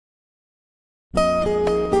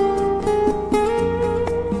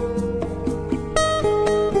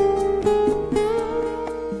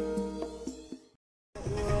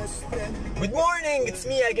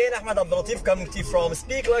Ahmed Abdelatif, coming to you from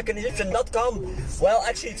speaklikeanegyptian.com. Well,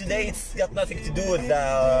 actually today it's got nothing to do with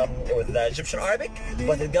the Egyptian Arabic,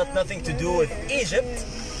 but it got nothing to do with Egypt.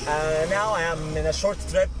 Now I am in a short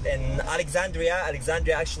trip in Alexandria.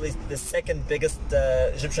 Alexandria actually is the second biggest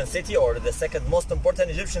Egyptian city, or the second most important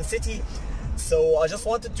Egyptian city. So I just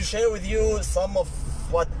wanted to share with you some of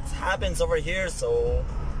what happens over here, so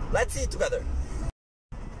let's see it together.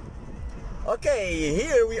 Okay,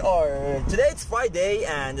 here we are. Today it's Friday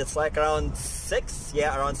and it's like around 6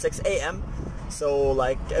 a.m. So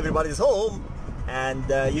like everybody's home, and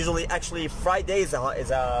usually actually Friday is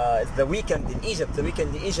the weekend in Egypt. The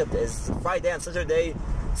weekend in Egypt is Friday and Saturday,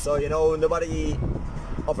 so you know, nobody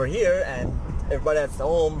over here and everybody at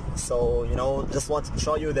home. So you know, just wanted to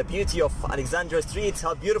show you the beauty of Alexandria streets.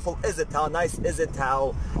 How beautiful is it? How nice is it?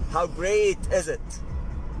 How great is it?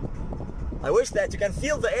 I wish that you can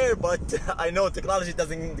feel the air, but I know technology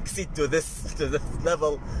doesn't exceed to this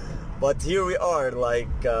level. But here we are,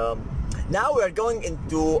 like now we are going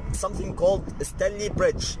into something called Stanley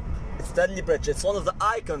Bridge. Stanley Bridge. It's one of the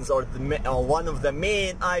icons, or one of the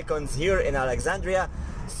main icons here in Alexandria.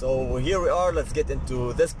 So here we are. Let's get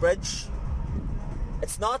into this bridge.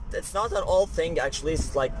 It's not an old thing actually.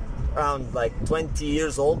 It's like around like 20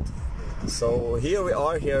 years old. So here we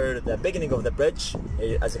are, here the beginning of the bridge,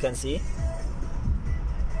 as you can see.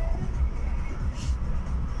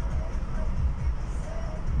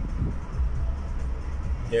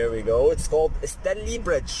 Here we go. It's called Stanley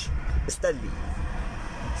Bridge. Stanley.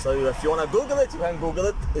 So if you want to Google it, you can Google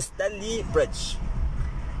it. Stanley Bridge.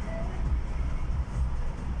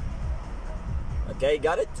 Okay,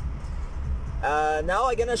 got it? Now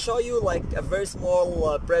I'm gonna show you like a very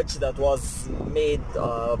small bridge that was made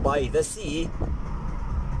by the sea,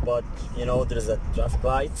 but you know, there's a traffic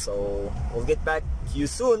light, so we'll get back to you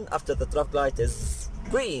soon after the traffic light is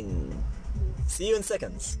green. See you in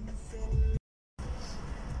seconds.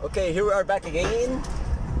 Okay, here we are back again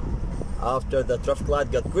after the traffic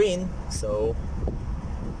light got green. So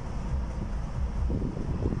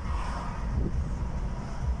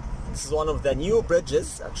this is one of the new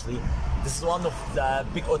bridges. Actually, this is one of the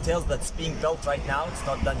big hotels that's being built right now. It's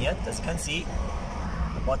not done yet, as you can see,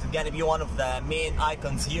 but it's gonna be one of the main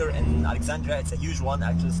icons here in Alexandria. It's a huge one.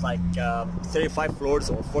 Actually, it's like 35 floors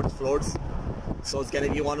or 40 floors, so it's gonna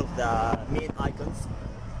be one of the main icons.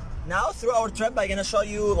 Now through our trip, I'm gonna show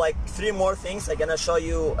you like 3 more things. I'm gonna show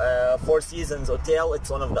you Four Seasons Hotel.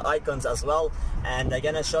 It's one of the icons as well, and I'm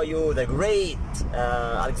gonna show you the great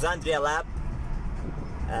Alexandria Lab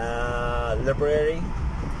library,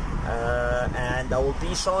 and I will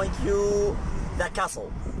be showing you the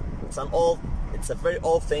castle. It's a very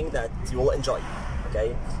old thing that you will enjoy.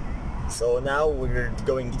 Okay, so now we're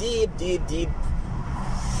going deep.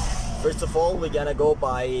 First of all, we're gonna go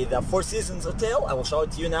by the Four Seasons Hotel. I will show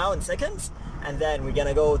it to you now in seconds, and then we're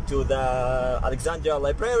gonna go to the Alexandria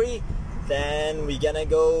Library, then we're gonna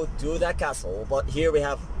go to the castle. But here we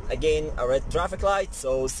have again a red traffic light,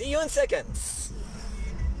 so see you in seconds.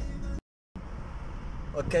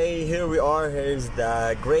 Okay, here we are. Here's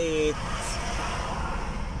the great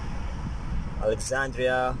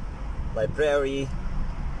Alexandria Library.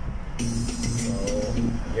 So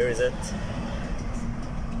here is it.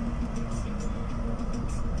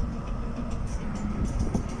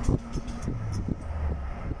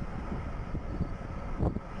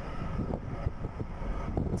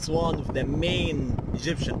 It's one of the main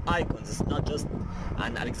Egyptian icons. It's not just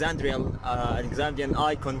an Alexandrian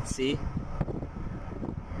icon. See,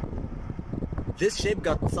 this shape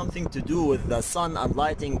got something to do with the sun and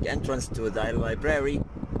lighting entrance to the library.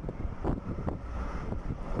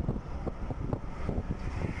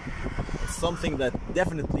 It's something that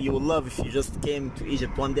definitely you will love if you just came to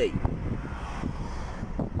Egypt one day.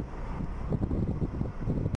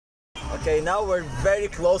 Okay, now we're very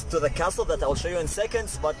close to the castle that I'll show you in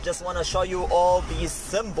seconds, but just want to show you all these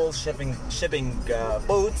symbol shipping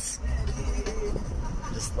boats.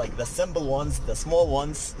 Just like the symbol ones, the small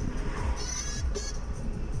ones.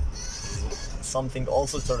 Something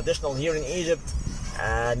also traditional here in Egypt.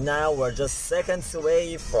 And now we're just seconds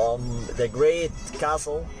away from the great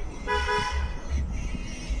castle.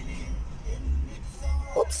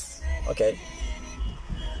 Oops, okay.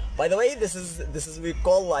 By the way, this is we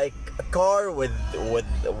call like a car with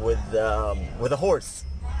a horse.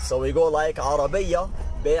 So we go like عربية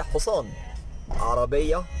بحصان.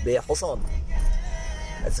 عربية بحصان.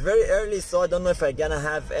 It's very early, so I don't know if I'm gonna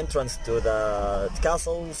have entrance to the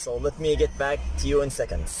castle. So let me get back to you in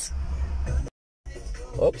seconds.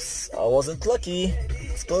 Oops, I wasn't lucky.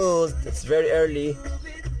 It's closed. It's very early.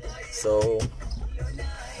 So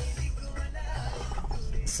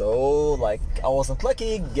like I wasn't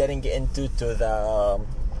lucky getting into the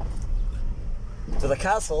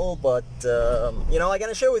castle, but you know, I'm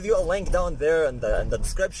gonna share with you a link down there in the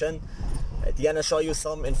description. It's gonna show you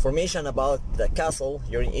some information about the castle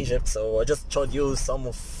here in Egypt. So I just showed you some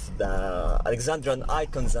of the Alexandrian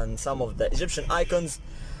icons and some of the Egyptian icons,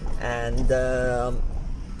 and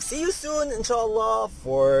see you soon, inshallah.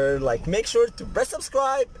 For like, make sure to press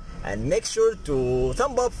subscribe and make sure to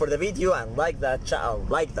thumb up for the video and like that channel,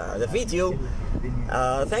 like the video.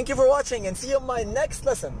 Thank you for watching, and see you in my next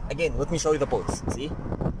lesson. Again, let me show you the boats. See,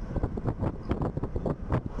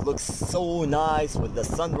 it looks so nice with the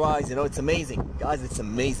sunrise, you know. It's amazing, guys, it's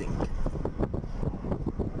amazing.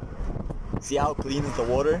 See how clean is the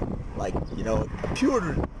water, like, you know,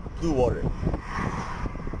 pure blue water.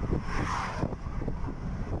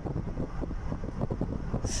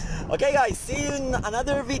 Okay guys, see you in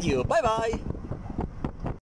another video. Bye bye.